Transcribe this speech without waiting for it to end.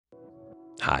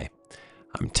Hi,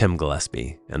 I'm Tim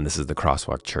Gillespie, and this is the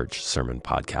Crosswalk Church Sermon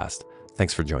Podcast.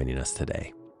 Thanks for joining us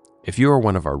today. If you are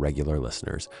one of our regular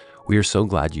listeners, we are so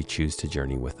glad you choose to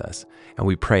journey with us, and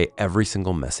we pray every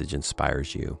single message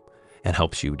inspires you and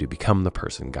helps you to become the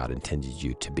person God intended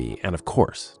you to be, and of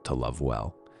course, to love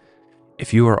well.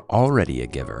 If you are already a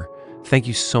giver, thank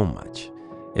you so much.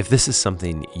 If this is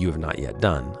something you have not yet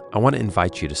done, I want to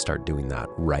invite you to start doing that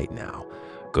right now.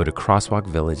 Go to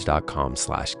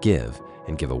crosswalkvillage.com/give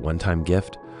and give a one-time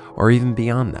gift, or even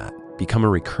beyond that, become a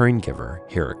recurring giver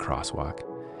here at Crosswalk.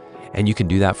 And you can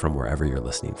do that from wherever you're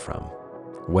listening from.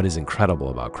 What is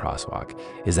incredible about Crosswalk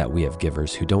is that we have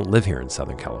givers who don't live here in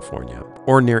Southern California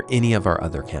or near any of our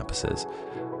other campuses,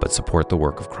 but support the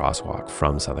work of Crosswalk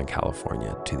from Southern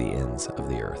California to the ends of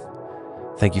the earth.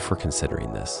 Thank you for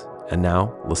considering this. And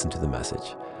now, listen to the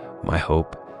message. My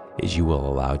hope is you will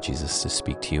allow Jesus to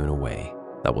speak to you in a way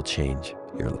that will change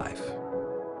your life.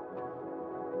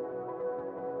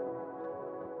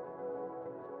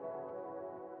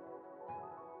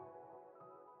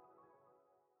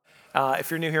 If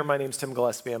you're new here, my name's Tim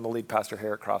Gillespie. I'm the lead pastor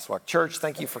here at Crosswalk Church.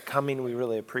 Thank you for coming. We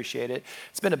really appreciate it.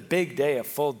 It's been a big day, a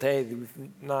full day.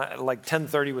 Not like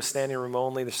 10:30 was standing room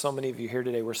only. There's so many of you here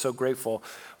today. We're so grateful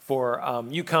for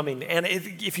you coming. And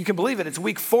if you can believe it, it's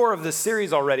week 4 of this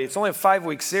series already. It's only a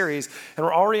 5-week series, and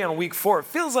we're already on week 4. It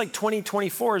feels like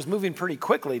 2024 is moving pretty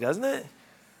quickly, doesn't it?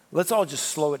 Let's all just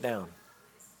slow it down.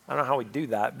 I don't know how we do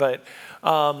that, but,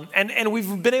 and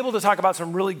we've been able to talk about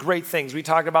some really great things. We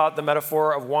talked about the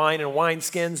metaphor of wine and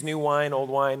wineskins, new wine, old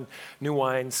wine, new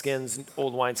wineskins,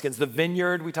 old wineskins. The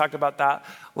Vineyard, we talked about that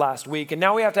last week. And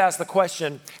now we have to ask the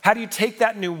question, how do you take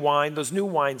that new wine, those new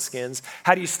wineskins,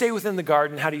 how do you stay within the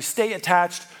garden? How do you stay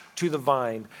attached to the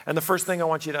vine? And the first thing I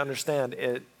want you to understand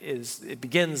is it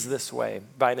begins this way,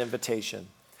 by an invitation.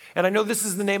 And I know this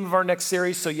is the name of our next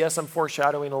series, so yes, I'm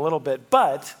foreshadowing a little bit,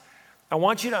 but I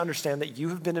want you to understand that you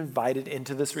have been invited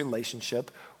into this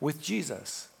relationship with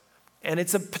Jesus. And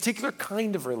it's a particular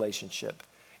kind of relationship.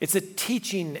 It's a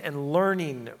teaching and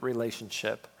learning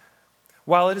relationship.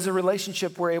 While it is a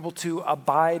relationship we're able to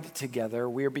abide together,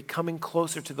 we are becoming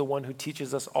closer to the one who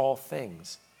teaches us all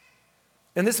things.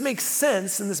 And this makes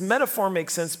sense, and this metaphor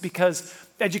makes sense because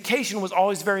education was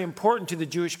always very important to the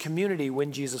Jewish community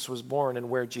when Jesus was born and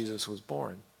where Jesus was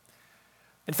born.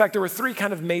 In fact, there were 3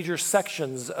 kind of major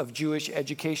sections of Jewish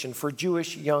education for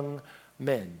Jewish young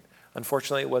men.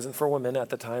 Unfortunately, it wasn't for women at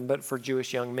the time, but for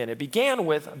Jewish young men. It began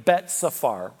with Bet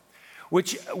Safar,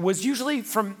 which was usually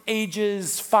from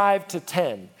ages 5 to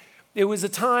 10. It was a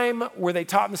time where they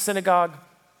taught in the synagogue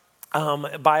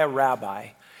by a rabbi,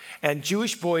 and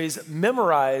Jewish boys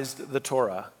memorized the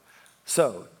Torah.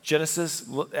 So, Genesis,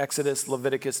 Exodus,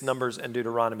 Leviticus, Numbers, and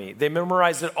Deuteronomy. They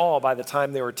memorized it all by the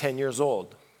time they were 10 years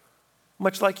old.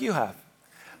 Much like you have,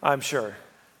 I'm sure,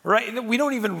 right? We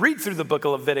don't even read through the book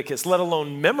of Leviticus, let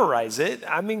alone memorize it.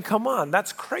 I mean, come on,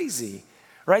 that's crazy,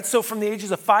 right? So from the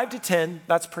ages of 5 to 10,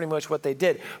 that's pretty much what they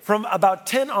did. From about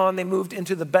 10 on, they moved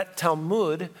into the Bet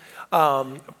Talmud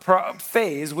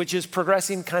phase, which is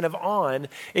progressing kind of on.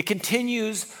 It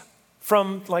continues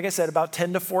from, like I said, about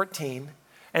 10 to 14.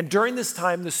 And during this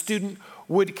time, the student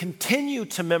would continue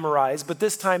to memorize, but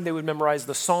this time they would memorize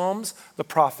the Psalms, the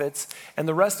prophets, and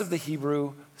the rest of the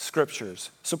Hebrew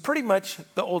scriptures. So pretty much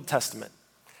the Old Testament.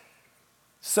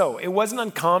 So it wasn't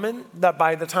uncommon that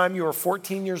by the time you were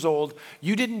 14 years old,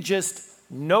 you didn't just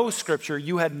know scripture,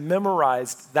 you had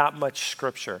memorized that much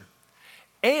scripture.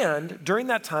 And during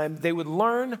that time, they would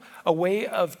learn a way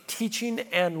of teaching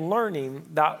and learning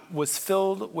that was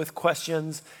filled with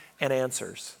questions and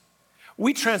answers.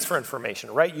 We transfer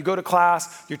information, right? You go to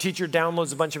class, your teacher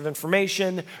downloads a bunch of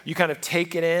information, you kind of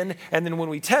take it in, and then when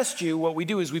we test you, what we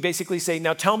do is we basically say,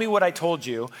 now tell me what I told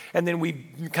you, and then we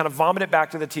kind of vomit it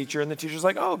back to the teacher, and the teacher's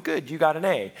like, oh, good, you got an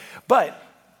A. But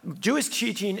Jewish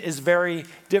teaching is very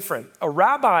different. A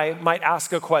rabbi might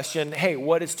ask a question, hey,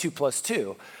 what is 2 plus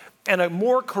 2? And a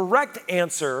more correct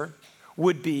answer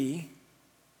would be,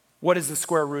 what is the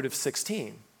square root of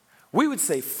 16? We would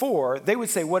say 4, they would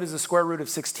say, what is the square root of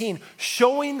 16?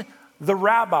 Showing the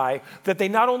rabbi that they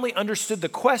not only understood the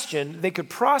question, they could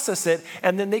process it,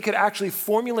 and then they could actually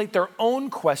formulate their own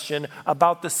question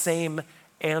about the same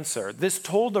answer. This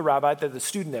told the rabbi that the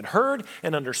student had heard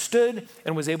and understood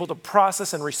and was able to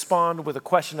process and respond with a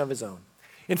question of his own.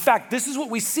 In fact, this is what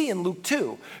we see in Luke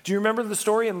 2. Do you remember the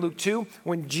story in Luke 2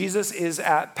 when Jesus is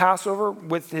at Passover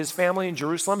with his family in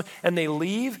Jerusalem and they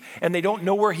leave and they don't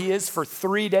know where he is for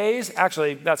 3 days?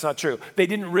 Actually, that's not true. They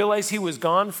didn't realize he was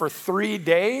gone for 3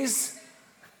 days.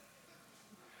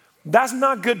 That's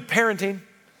not good parenting,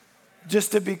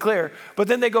 just to be clear. But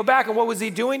then they go back and what was he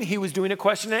doing? He was doing a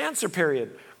question and answer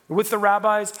period. with the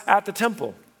rabbis at the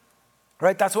temple,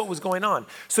 right? That's what was going on.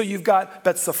 So you've got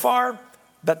Bet Safar,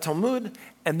 Bet Talmud,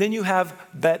 and then you have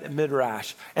Bet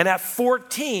Midrash. And at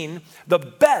 14, the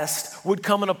best would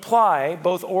come and apply,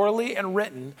 both orally and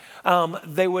written.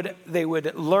 They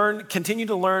would learn, continue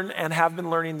to learn, and have been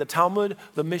learning the Talmud,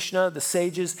 the Mishnah, the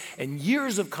sages, and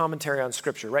years of commentary on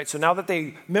Scripture, right? So now that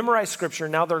they memorize Scripture,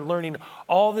 now they're learning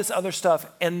all this other stuff,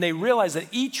 and they realize that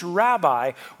each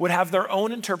rabbi would have their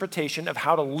own interpretation of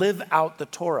how to live out the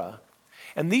Torah.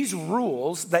 And these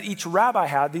rules that each rabbi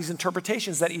had, these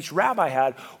interpretations that each rabbi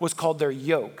had, was called their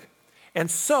yoke.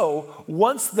 And so,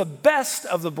 once the best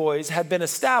of the boys had been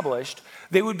established,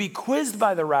 they would be quizzed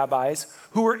by the rabbis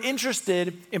who were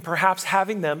interested in perhaps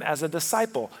having them as a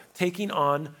disciple, taking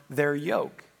on their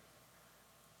yoke.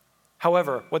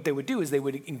 However, what they would do is they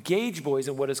would engage boys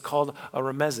in what is called a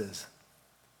remezes.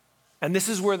 And this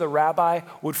is where the rabbi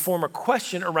would form a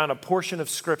question around a portion of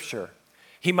Scripture.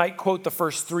 He might quote the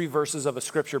first 3 verses of a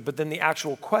scripture, but then the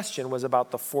actual question was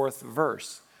about the 4th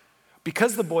verse.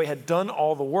 Because the boy had done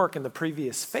all the work in the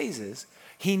previous phases,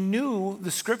 he knew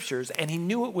the scriptures and he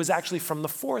knew it was actually from the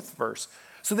 4th verse.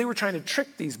 So they were trying to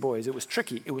trick these boys. It was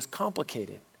tricky. It was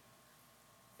complicated.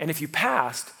 And if you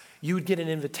passed, you would get an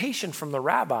invitation from the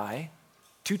rabbi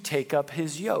to take up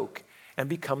his yoke and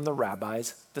become the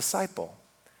rabbi's disciple.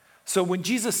 So when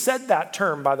Jesus said that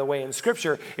term, by the way, in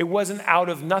Scripture, it wasn't out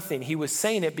of nothing. He was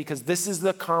saying it because this is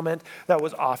the comment that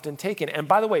was often taken. And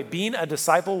by the way, being a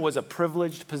disciple was a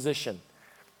privileged position.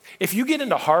 If you get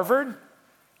into Harvard,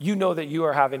 you know that you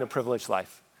are having a privileged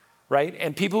life, right?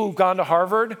 And people who've gone to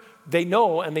Harvard, they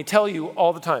know and they tell you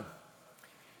all the time.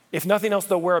 If nothing else,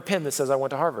 they'll wear a pin that says, I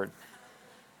went to Harvard,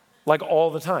 like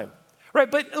all the time, right?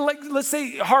 But like, let's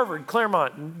say Harvard,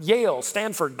 Claremont, Yale,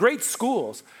 Stanford, great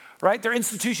schools, right? They're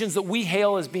institutions that we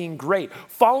hail as being great.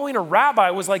 Following a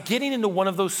rabbi was like getting into one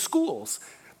of those schools.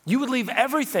 You would leave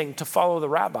everything to follow the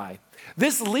rabbi.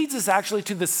 This leads us actually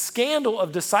to the scandal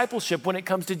of discipleship when it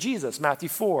comes to Jesus, Matthew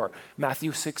 4,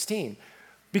 Matthew 16.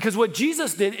 Because what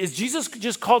Jesus did is Jesus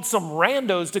just called some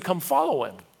randos to come follow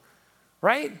him,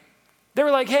 right? They were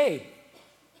like, hey,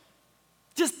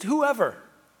 just whoever.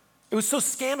 It was so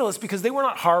scandalous because they were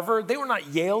not Harvard, they were not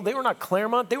Yale, they were not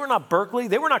Claremont, they were not Berkeley,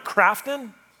 they were not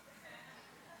Crafton.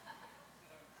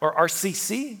 Or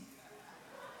RCC?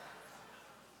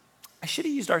 I should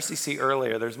have used RCC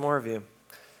earlier. There's more of you.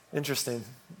 Interesting.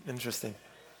 In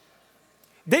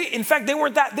fact, they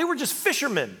weren't that. They were just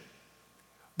fishermen.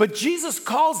 But Jesus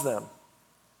calls them,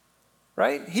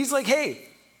 right? He's like, hey,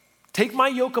 take my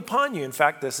yoke upon you. In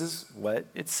fact, this is what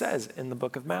it says in the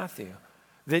book of Matthew.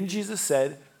 Then Jesus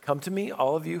said, come to me,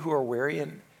 all of you who are weary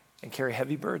and carry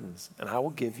heavy burdens, and I will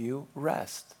give you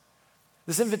rest.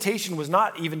 This invitation was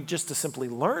not even just to simply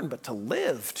learn, but to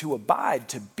live, to abide,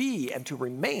 to be, and to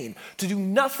remain, to do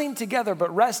nothing together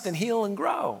but rest and heal and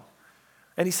grow.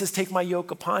 And he says, take my yoke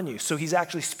upon you. So he's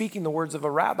actually speaking the words of a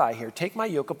rabbi here. Take my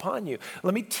yoke upon you.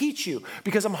 Let me teach you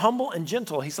because I'm humble and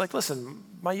gentle. He's like, listen,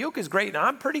 my yoke is great and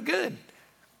I'm pretty good.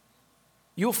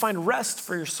 You'll find rest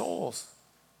for your souls.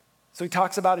 So he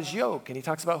talks about his yoke and he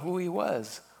talks about who he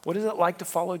was. What is it like to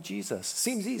follow Jesus?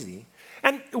 Seems easy.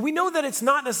 And we know that it's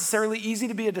not necessarily easy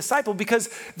to be a disciple because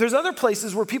there's other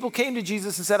places where people came to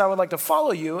Jesus and said, I would like to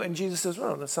follow you. And Jesus says,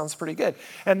 well, that sounds pretty good.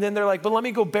 And then they're like, but let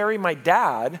me go bury my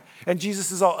dad. And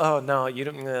Jesus is all, oh, no,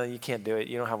 you can't do it.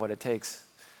 You don't have what it takes,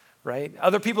 right?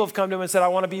 Other people have come to him and said, I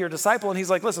want to be your disciple. And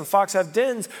he's like, listen, fox have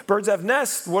dens, birds have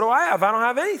nests. What do I have? I don't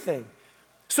have anything.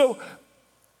 So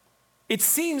it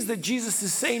seems that Jesus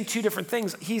is saying 2 different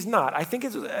things. He's not. I think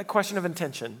it's a question of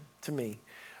intention to me.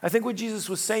 I think what Jesus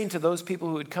was saying to those people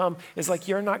who would come is like,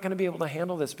 you're not going to be able to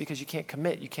handle this because you can't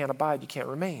commit, you can't abide, you can't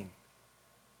remain.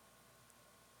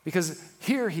 Because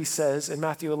here he says in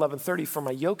Matthew 11:30, for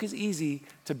my yoke is easy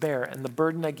to bear and the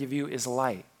burden I give you is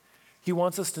light. He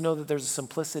wants us to know that there's a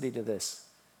simplicity to this.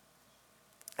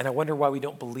 And I wonder why we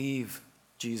don't believe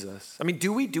Jesus. I mean,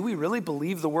 do we really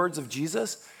believe the words of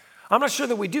Jesus? I'm not sure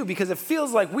that we do because it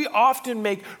feels like we often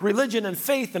make religion and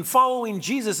faith and following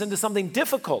Jesus into something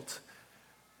difficult.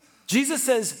 Jesus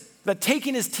says that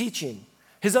taking his teaching,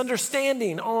 his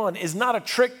understanding on is not a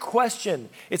trick question.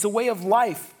 It's a way of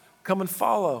life. Come and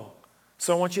follow.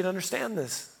 So I want you to understand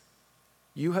this.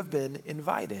 You have been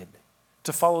invited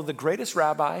to follow the greatest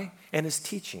rabbi and his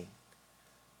teaching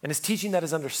that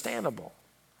is understandable.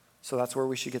 So that's where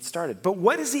we should get started. But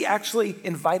what has he actually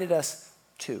invited us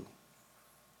to?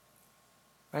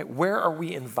 Right? Where are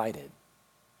we invited?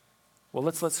 Well,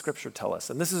 let's let Scripture tell us.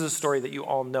 And this is a story that you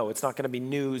all know. It's not going to be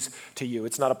news to you.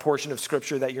 It's not a portion of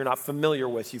Scripture that you're not familiar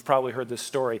with. You've probably heard this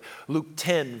story. Luke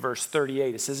 10, verse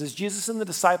 38, it says, as Jesus and the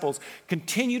disciples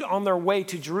continued on their way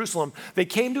to Jerusalem, they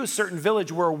came to a certain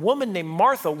village where a woman named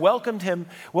Martha welcomed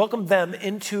them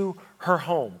into her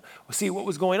home. Well, see, what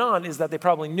was going on is that they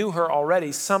probably knew her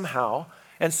already somehow,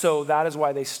 and so that is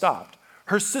why they stopped.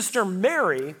 Her sister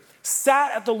Mary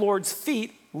sat at the Lord's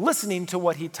feet listening to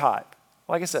what he taught.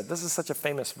 Like I said, this is such a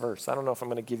famous verse. I don't know if I'm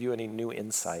going to give you any new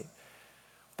insight.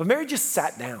 But Mary just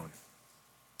sat down.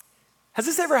 Has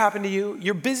this ever happened to you?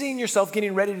 You're busying yourself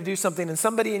getting ready to do something and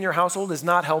somebody in your household is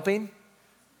not helping?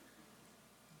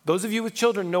 Those of you with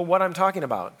children know what I'm talking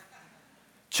about.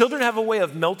 Children have a way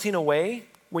of melting away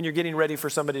when you're getting ready for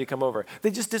somebody to come over.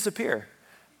 They just disappear.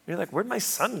 You're like, where'd my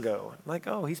son go? I'm like,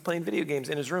 oh, he's playing video games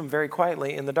in his room very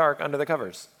quietly in the dark under the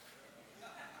covers.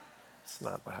 It's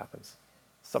not what happens.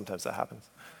 Sometimes that happens,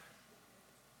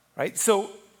 right? So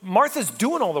Martha's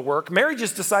doing all the work. Mary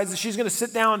just decides that she's going to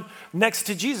sit down next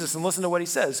to Jesus and listen to what he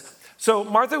says. So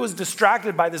Martha was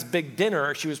distracted by this big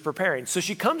dinner she was preparing. So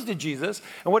she comes to Jesus,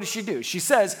 and what does she do? She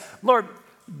says, Lord,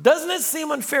 doesn't it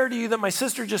seem unfair to you that my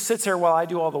sister just sits here while I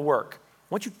do all the work?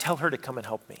 Why don't you tell her to come and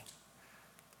help me?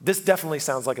 This definitely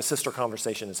sounds like a sister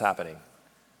conversation is happening,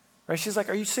 right? She's like,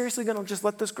 are you seriously going to just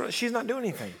let this girl? She's not doing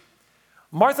anything.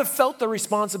 Martha felt the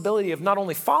responsibility of not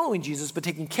only following Jesus, but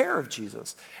taking care of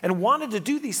Jesus and wanted to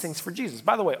do these things for Jesus.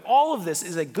 By the way, all of this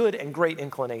is a good and great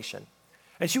inclination.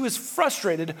 And she was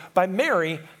frustrated by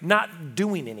Mary not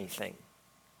doing anything.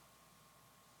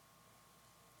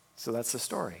 So that's the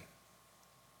story.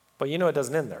 But you know it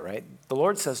doesn't end there, right? The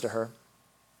Lord says to her,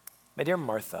 my dear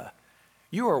Martha,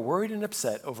 you are worried and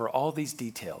upset over all these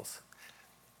details.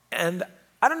 And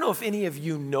I don't know if any of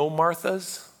you know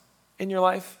Marthas in your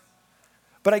life.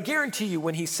 But I guarantee you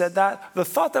when he said that, the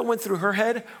thought that went through her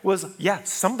head was, yeah,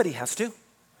 somebody has to.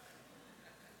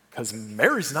 Because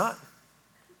Mary's not.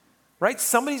 Right?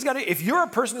 Somebody's got to. If you're a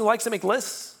person who likes to make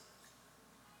lists,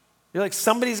 you're like,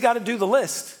 somebody's got to do the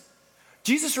list.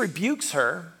 Jesus rebukes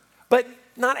her, but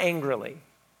not angrily.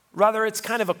 Rather, it's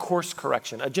kind of a course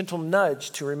correction, a gentle nudge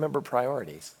to remember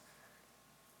priorities.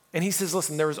 And he says,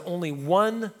 listen, there is only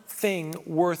one thing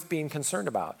worth being concerned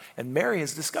about. And Mary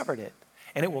has discovered it.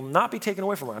 And it will not be taken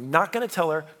away from her. I'm not going to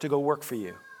tell her to go work for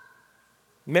you.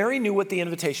 Mary knew what the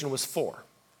invitation was for.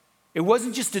 It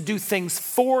wasn't just to do things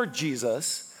for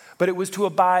Jesus, but it was to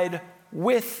abide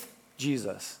with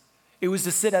Jesus. It was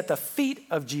to sit at the feet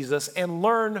of Jesus and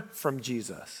learn from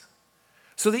Jesus.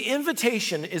 So the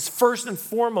invitation is first and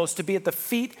foremost to be at the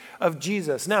feet of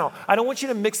Jesus. Now, I don't want you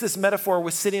to mix this metaphor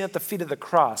with sitting at the feet of the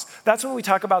cross. That's when we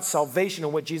talk about salvation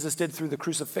and what Jesus did through the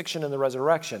crucifixion and the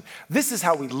resurrection. This is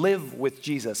how we live with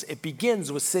Jesus. It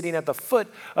begins with sitting at the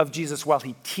foot of Jesus while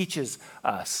he teaches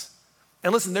us.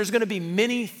 And listen, there's going to be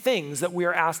many things that we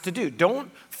are asked to do.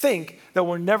 Don't think that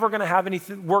we're never going to have any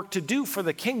work to do for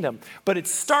the kingdom. But it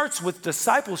starts with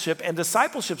discipleship, and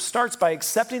discipleship starts by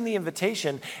accepting the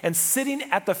invitation and sitting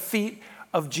at the feet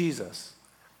of Jesus.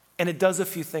 And it does a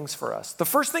few things for us. The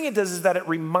first thing it does is that it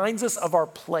reminds us of our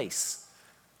place,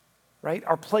 right?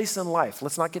 Our place in life.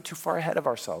 Let's not get too far ahead of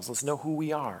ourselves. Let's know who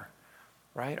we are,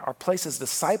 right? Our place as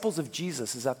disciples of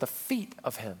Jesus is at the feet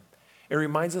of him. It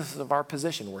reminds us of our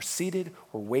position. We're seated,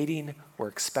 we're waiting, we're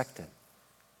expectant.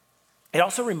 It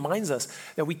also reminds us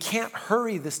that we can't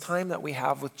hurry this time that we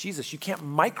have with Jesus. You can't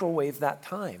microwave that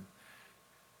time.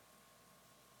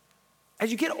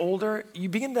 As you get older, you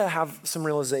begin to have some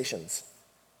realizations,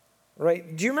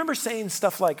 right? Do you remember saying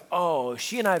stuff like, oh,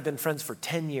 she and I have been friends for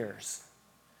 10 years?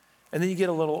 And then you get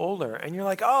a little older and you're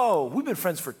like, oh, we've been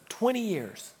friends for 20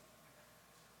 years.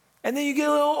 And then you get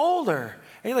a little older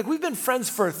and you're like, we've been friends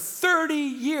for 30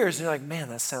 years. And you're like, man,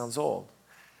 that sounds old.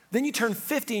 Then you turn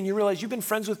 50 and you realize you've been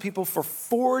friends with people for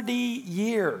 40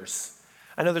 years.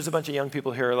 I know there's a bunch of young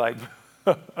people here like,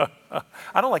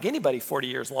 I don't like anybody 40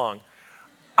 years long.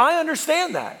 I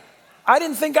understand that. I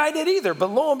didn't think I did either, but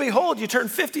lo and behold, you turn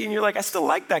 50 and you're like, I still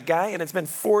like that guy, and it's been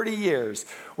 40 years.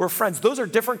 We're friends. Those are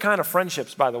different kind of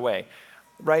friendships, by the way.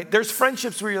 Right? There's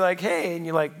friendships where you're like, hey, and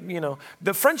you're like, you know,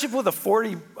 the friendship with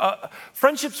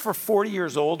friendships for 40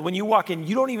 years old, when you walk in,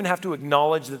 you don't even have to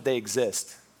acknowledge that they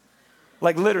exist.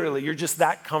 Like literally, you're just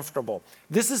that comfortable.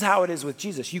 This is how it is with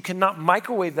Jesus. You cannot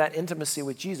microwave that intimacy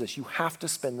with Jesus. You have to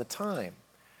spend the time,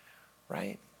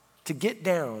 right? To get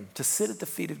down, to sit at the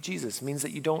feet of Jesus means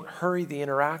that you don't hurry the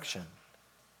interaction.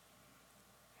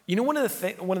 You know one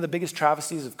of the biggest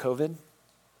travesties of COVID?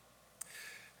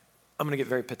 I'm going to get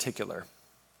very particular.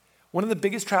 One of the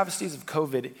biggest travesties of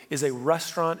COVID is a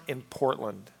restaurant in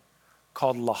Portland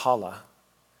called La Hala.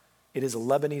 It is a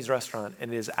Lebanese restaurant,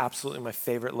 and it is absolutely my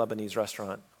favorite Lebanese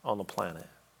restaurant on the planet.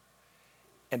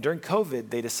 And during COVID,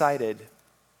 they decided,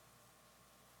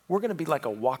 we're going to be like a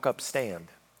walk-up stand.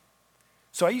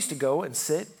 So I used to go and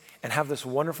sit and have this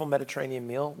wonderful Mediterranean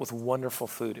meal with wonderful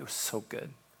food. It was so good.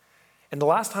 And the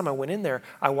last time I went in there,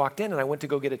 I walked in and I went to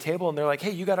go get a table, and they're like,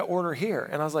 hey, you got to order here.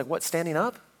 And I was like, what, standing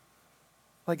up?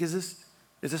 Like, is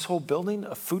this whole building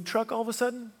a food truck all of a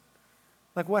sudden?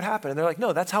 Like, what happened? And they're like,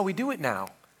 no, that's how we do it now,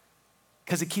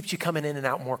 because it keeps you coming in and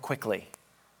out more quickly.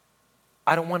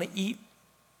 I don't want to eat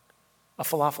a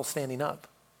falafel standing up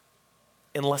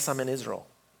unless I'm in Israel.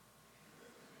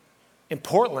 In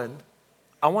Portland,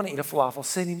 I want to eat a falafel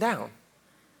sitting down,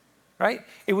 right?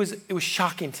 It was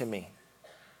shocking to me.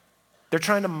 They're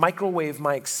trying to microwave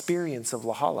my experience of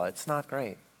La Hala. It's not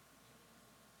great.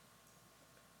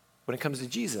 When it comes to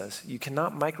Jesus, you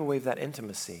cannot microwave that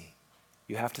intimacy.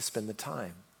 You have to spend the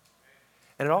time.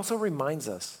 And it also reminds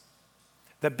us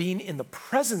that being in the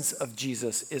presence of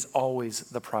Jesus is always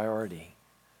the priority.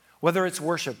 Whether it's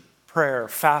worship, prayer,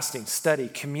 fasting, study,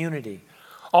 community,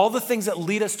 all the things that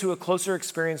lead us to a closer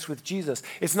experience with Jesus.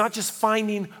 It's not just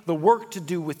finding the work to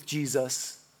do with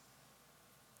Jesus.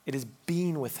 It is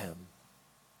being with him.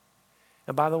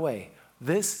 And by the way,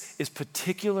 this is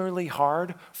particularly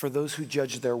hard for those who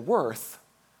judge their worth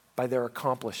by their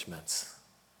accomplishments.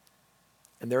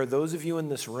 And there are those of you in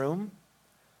this room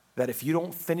that if you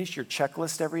don't finish your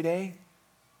checklist every day,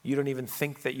 you don't even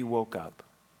think that you woke up.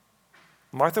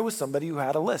 Martha was somebody who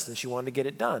had a list and she wanted to get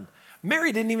it done.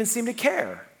 Mary didn't even seem to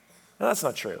care. Now, that's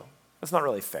not true. That's not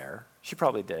really fair. She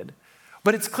probably did.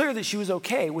 But it's clear that she was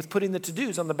okay with putting the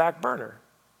to-dos on the back burner.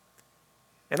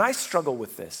 And I struggle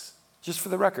with this. Just for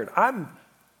the record,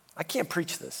 I can't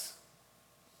preach this.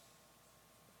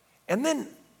 And then,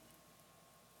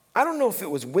 I don't know if it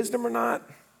was wisdom or not,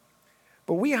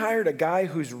 but we hired a guy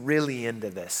who's really into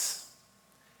this.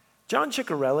 John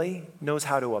Ciccarelli knows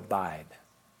how to abide.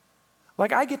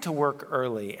 Like, I get to work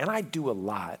early, and I do a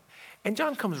lot, and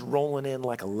John comes rolling in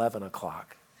like 11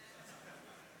 o'clock.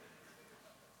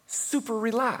 Super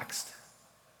relaxed.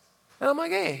 And I'm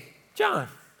like, hey, John,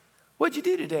 what'd you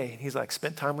do today? And he's like,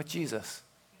 spent time with Jesus.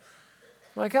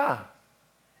 I'm like,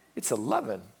 it's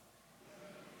 11. And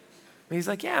he's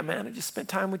like, yeah, man, I just spent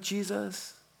time with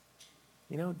Jesus.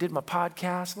 You know, did my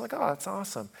podcast. I'm like, oh, that's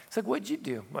awesome. He's like, what'd you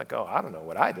do? I'm like, oh, I don't know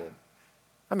what I did.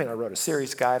 I mean, I wrote a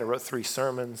series guide. I wrote 3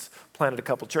 sermons, planted a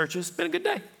couple churches. Been a good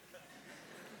day.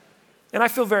 And I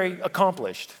feel very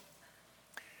accomplished.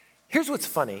 Here's what's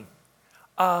funny.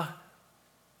 I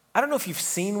don't know if you've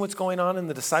seen what's going on in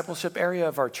the discipleship area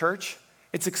of our church.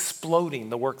 It's exploding,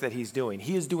 the work that he's doing.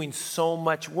 He is doing so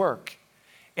much work,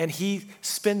 and he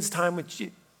spends time with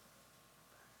Jesus.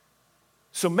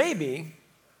 So maybe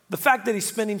the fact that he's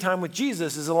spending time with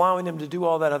Jesus is allowing him to do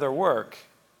all that other work.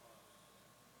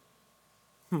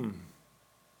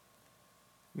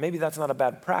 Maybe that's not a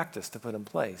bad practice to put in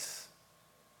place.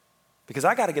 Because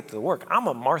I got to get to the work. I'm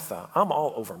a Martha. I'm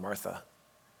all over Martha.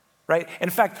 Right? In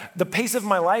fact, the pace of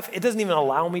my life, it doesn't even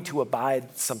allow me to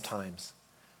abide sometimes.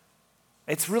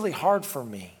 It's really hard for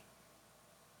me.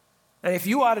 And if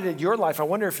you audited your life, I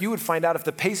wonder if you would find out if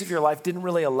the pace of your life didn't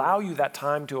really allow you that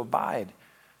time to abide.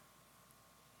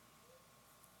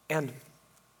 And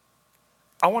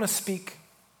I want to speak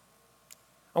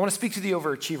to the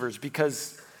overachievers,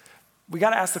 because we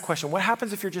got to ask the question, what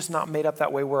happens if you're just not made up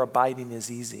that way where abiding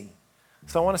is easy?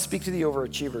 So I want to speak to the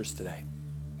overachievers today.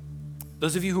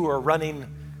 Those of you who are running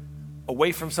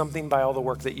away from something by all the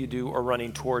work that you do, or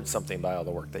running towards something by all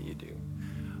the work that you do.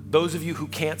 Those of you who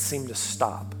can't seem to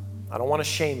stop. I don't want to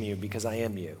shame you, because I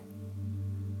am you.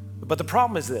 But the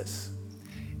problem is this.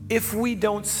 If we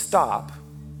don't stop,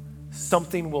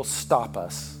 something will stop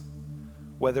us.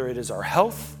 Whether it is our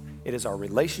health, it is our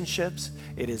relationships,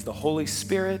 it is the Holy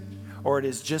Spirit, or it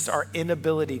is just our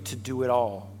inability to do it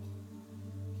all.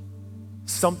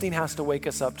 Something has to wake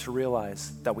us up to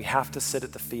realize that we have to sit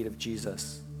at the feet of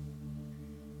Jesus.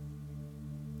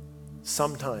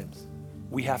 Sometimes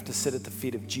we have to sit at the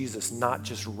feet of Jesus, not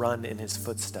just run in his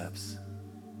footsteps.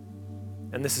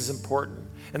 And this is important.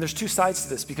 And there's 2 sides to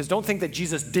this, because don't think that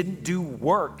Jesus didn't do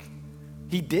work.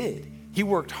 He did. He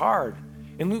worked hard.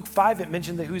 In Luke 5, it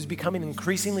mentioned that he was becoming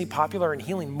increasingly popular and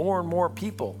healing more and more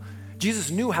people.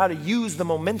 Jesus knew how to use the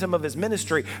momentum of his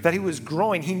ministry, that he was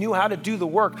growing. He knew how to do the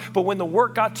work. But when the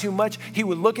work got too much, he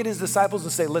would look at his disciples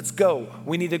and say, let's go.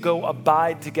 We need to go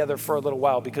abide together for a little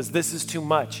while, because this is too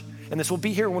much. And this will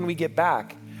be here when we get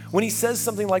back. When he says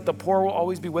something like the poor will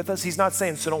always be with us, he's not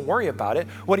saying, so don't worry about it.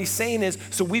 What he's saying is,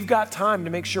 so we've got time to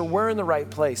make sure we're in the right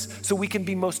place so we can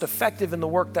be most effective in the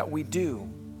work that we do.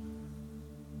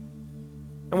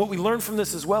 And what we learn from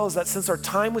this as well is that since our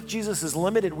time with Jesus is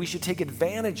limited, we should take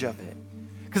advantage of it.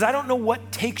 Because I don't know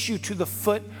what takes you to the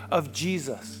foot of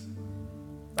Jesus.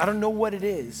 I don't know what it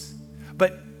is.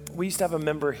 But we used to have a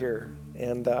member here,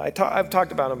 and I've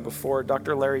talked about him before,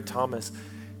 Dr. Larry Thomas.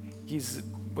 He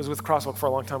was with Crosswalk for a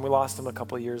long time. We lost him a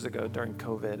couple of years ago during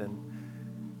COVID.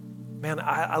 And man,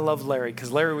 I love Larry,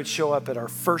 because Larry would show up at our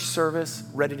first service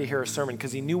ready to hear a sermon,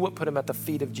 because he knew what put him at the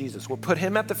feet of Jesus. What put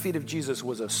him at the feet of Jesus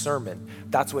was a sermon.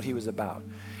 That's what he was about.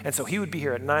 And so he would be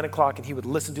here at 9 o'clock, and he would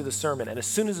listen to the sermon. And as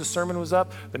soon as the sermon was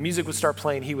up, the music would start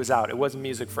playing. He was out. It wasn't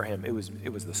music for him. It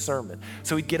was the sermon.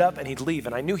 So he'd get up and he'd leave.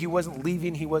 And I knew he wasn't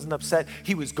leaving. He wasn't upset.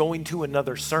 He was going to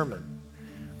another sermon.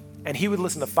 And he would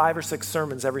listen to 5 or 6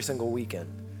 sermons every single weekend,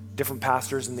 different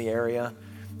pastors in the area.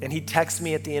 And he'd text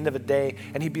me at the end of a day,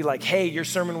 and he'd be like, hey, your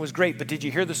sermon was great, but did you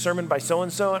hear the sermon by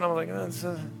so-and-so? And I'm like,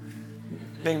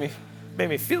 made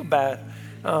me feel bad.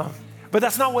 But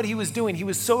that's not what he was doing. He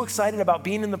was so excited about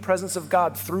being in the presence of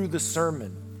God through the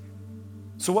sermon.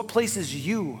 So what places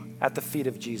you at the feet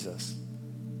of Jesus?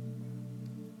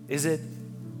 Is it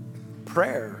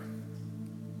prayer?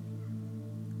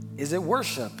 Is it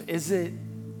worship? Is it,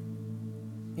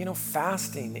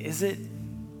 fasting? Is it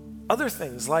other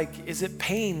things like, is it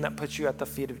pain that puts you at the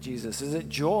feet of Jesus? Is it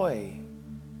joy?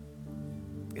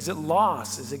 Is it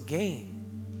loss? Is it gain?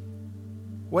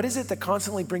 What is it that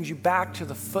constantly brings you back to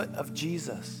the foot of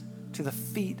Jesus, to the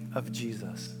feet of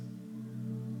Jesus?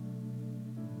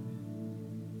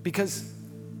 Because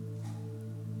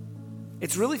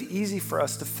it's really easy for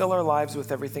us to fill our lives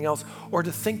with everything else, or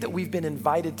to think that we've been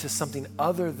invited to something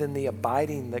other than the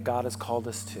abiding that God has called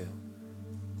us to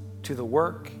the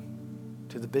work,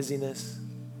 to the busyness.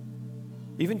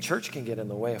 Even church can get in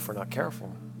the way if we're not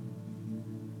careful.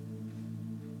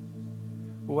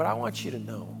 But what I want you to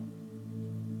know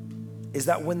is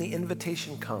that when the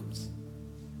invitation comes,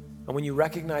 and when you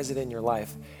recognize it in your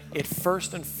life, it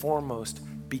first and foremost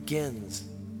begins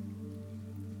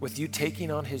with you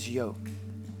taking on his yoke,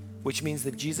 which means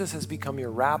that Jesus has become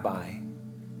your rabbi,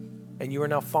 and you are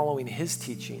now following his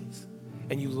teachings,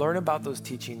 and you learn about those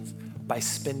teachings by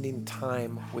spending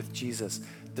time with Jesus.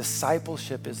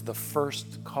 Discipleship is the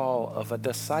first call of a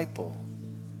disciple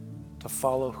to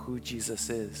follow who Jesus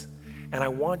is. And I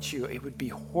want you, it would be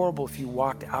horrible if you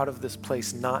walked out of this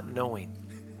place not knowing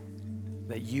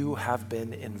that you have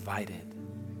been invited.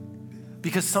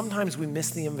 Because sometimes we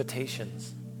miss the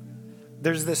invitations.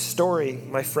 There's this story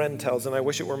my friend tells, and I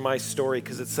wish it were my story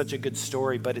because it's such a good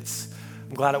story, but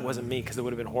I'm glad it wasn't me, because it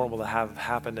would have been horrible to have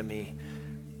happen to me.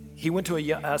 He went to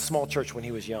a small church when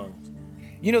he was young.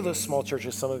 You know those small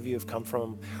churches some of you have come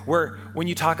from, where when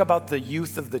you talk about the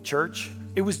youth of the church,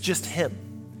 it was just him.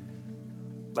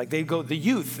 Like they'd go, the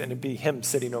youth, and it'd be him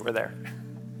sitting over there.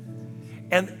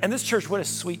 And this church, what a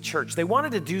sweet church. They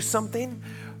wanted to do something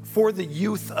for the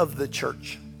youth of the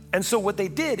church. And so what they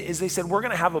did is they said, we're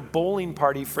gonna have a bowling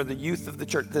party for the youth of the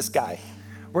church, this guy.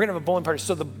 We're gonna have a bowling party.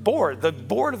 So the board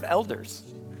of elders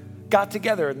got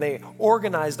together and they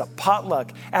organized a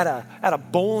potluck at a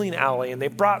bowling alley, and they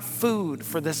brought food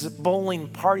for this bowling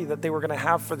party that they were gonna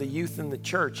have for the youth in the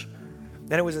church.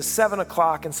 And it was at 7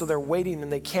 o'clock, and so they're waiting,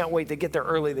 and they can't wait. They get there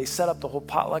early. They set up the whole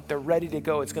potluck. They're ready to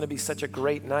go. It's going to be such a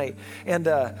great night. And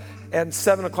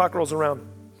 7 o'clock rolls around,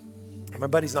 and my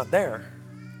buddy's not there.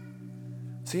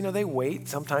 So, they wait.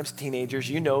 Sometimes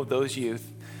teenagers, those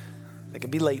youth, they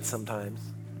can be late sometimes.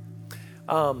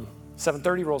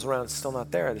 7:30 rolls around, it's still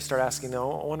not there. They start asking, I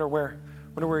wonder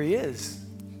where he is.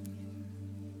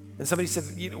 And somebody said,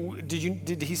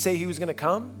 did he say he was going to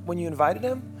come when you invited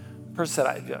him? The person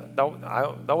said,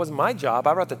 that wasn't my job.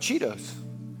 I brought the Cheetos.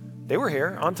 They were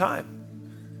here on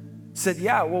time. Said,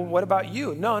 yeah, well, what about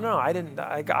you? No, I didn't.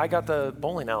 I got the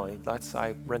bowling alley.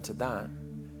 I rented that.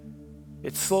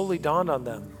 It slowly dawned on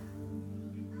them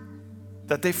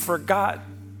that they forgot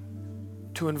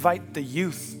to invite the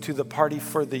youth to the party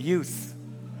for the youth.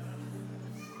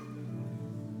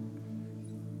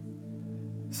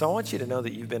 So I want you to know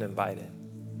that you've been invited.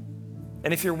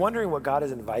 And if you're wondering what God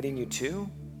is inviting you to,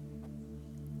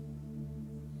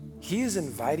 he is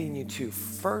inviting you to,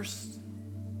 first,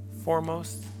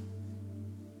 foremost,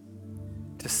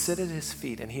 to sit at his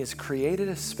feet. And he has created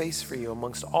a space for you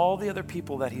amongst all the other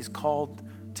people that he's called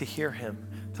to hear him,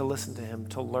 to listen to him,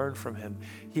 to learn from him.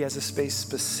 He has a space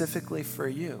specifically for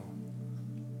you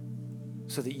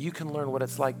so that you can learn what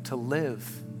it's like to live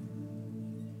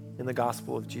in the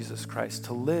gospel of Jesus Christ,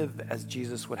 to live as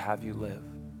Jesus would have you live.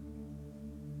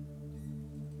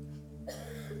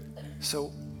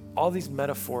 So all these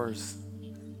metaphors,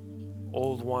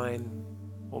 old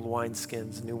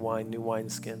wineskins, new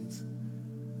wineskins,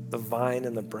 the vine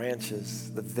and the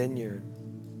branches, the vineyard,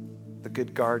 the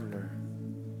good gardener.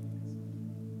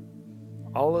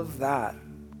 All of that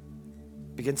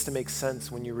begins to make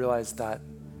sense when you realize that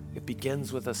it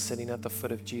begins with us sitting at the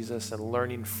foot of Jesus and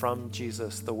learning from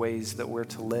Jesus the ways that we're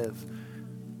to live,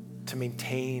 to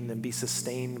maintain and be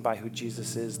sustained by who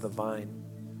Jesus is, the vine,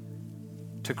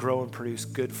 to grow and produce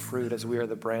good fruit as we are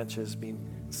the branches,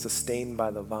 being sustained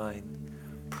by the vine,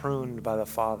 pruned by the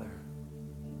Father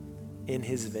in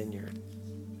his vineyard.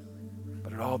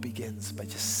 But it all begins by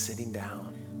just sitting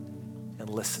down and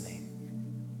listening.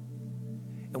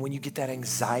 And when you get that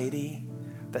anxiety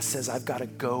that says, I've got to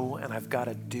go and I've got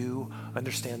to do,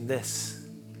 understand this.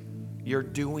 Your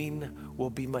doing will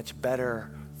be much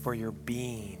better for your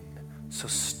being. So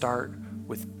start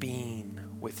with being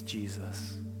with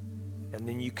Jesus. And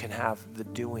then you can have the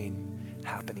doing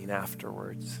happening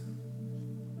afterwards.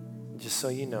 Just so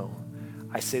you know,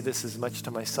 I say this as much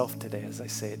to myself today as I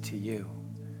say it to you.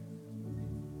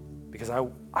 Because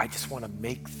I just want to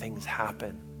make things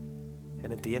happen.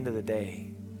 And at the end of the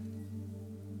day,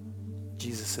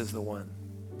 Jesus is the one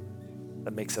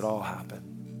that makes it all happen.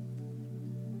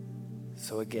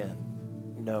 So again,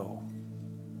 know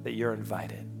that you're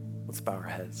invited. Let's bow our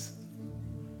heads.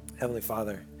 Heavenly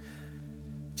Father,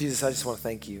 Jesus, I just want to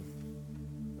thank you.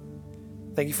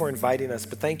 Thank you for inviting us,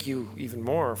 but thank you even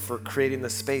more for creating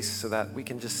this space so that we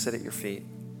can just sit at your feet.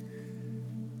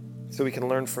 So we can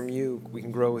learn from you, we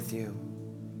can grow with you.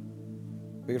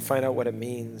 We can find out what it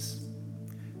means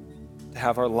to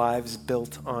have our lives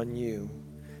built on you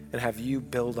and have you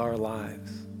build our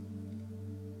lives.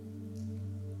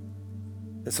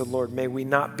 And so, Lord, may we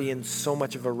not be in so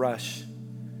much of a rush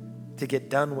to get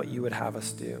done what you would have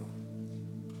us do.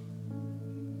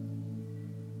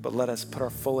 But let us put our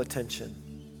full attention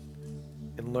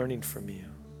in learning from you.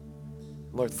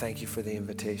 Lord, thank you for the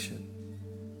invitation.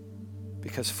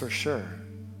 Because for sure,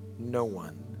 no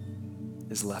one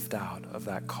is left out of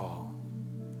that call.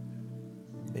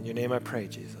 In your name I pray,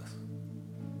 Jesus.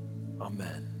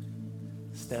 Amen.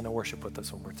 Stand and worship with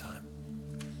us one more time.